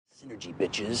Synergy,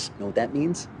 bitches. Know what that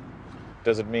means?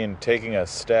 Does it mean taking a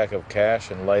stack of cash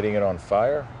and lighting it on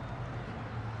fire?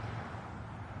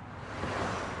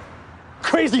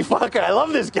 Crazy fucker, I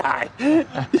love this guy.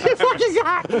 Fucking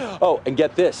guy. Oh, and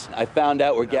get this. I found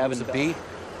out where Gavin's a B?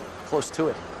 Close to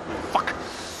it. Fuck.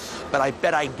 But I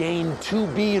bet I gained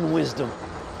 2B in wisdom.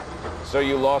 So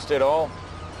you lost it all?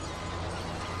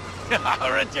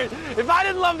 Richard, if I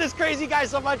didn't love this crazy guy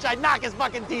so much, I'd knock his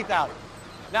fucking teeth out.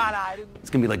 Nah, I didn't. It's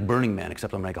gonna be like Burning Man,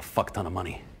 except I'm gonna make a fuck ton of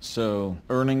money. So,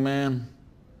 Earning Man?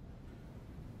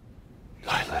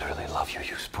 I literally love you,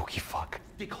 you spooky fuck.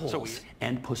 Big holes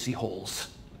and pussy holes.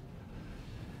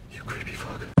 You creepy